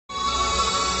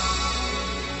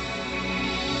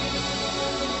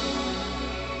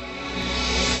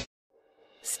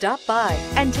Stop by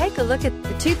and take a look at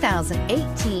the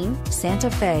 2018 Santa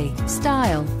Fe.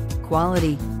 Style,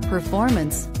 quality,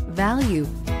 performance, value.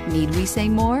 Need we say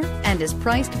more? And is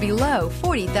priced below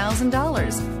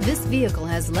 $40,000. This vehicle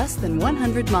has less than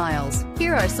 100 miles.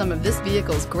 Here are some of this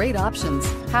vehicle's great options: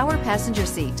 power passenger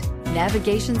seat,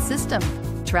 navigation system,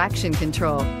 traction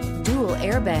control, dual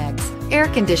airbags, air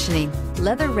conditioning,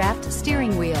 leather-wrapped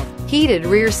steering wheel, heated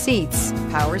rear seats,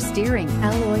 power steering,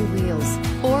 alloy wheels,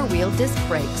 four-wheel disc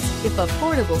brakes. If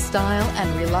affordable style and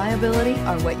reliability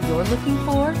are what you're looking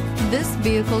for, this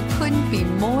vehicle couldn't be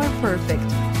more perfect.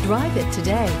 Drive it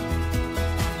today.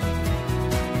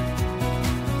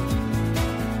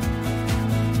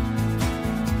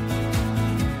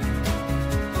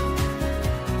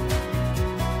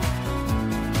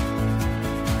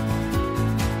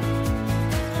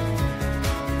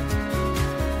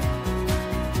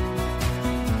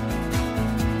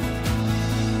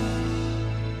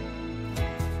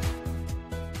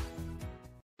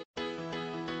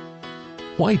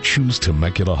 Why choose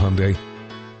Temecula Hyundai?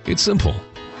 It's simple.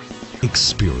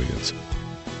 Experience.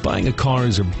 Buying a car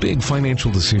is a big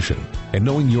financial decision, and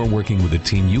knowing you're working with a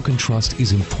team you can trust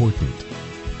is important.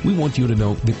 We want you to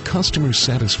know that customer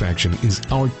satisfaction is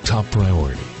our top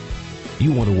priority.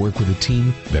 You want to work with a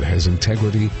team that has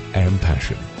integrity and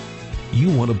passion.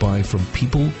 You want to buy from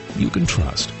people you can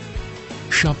trust.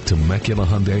 Shop Temecula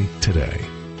Hyundai today.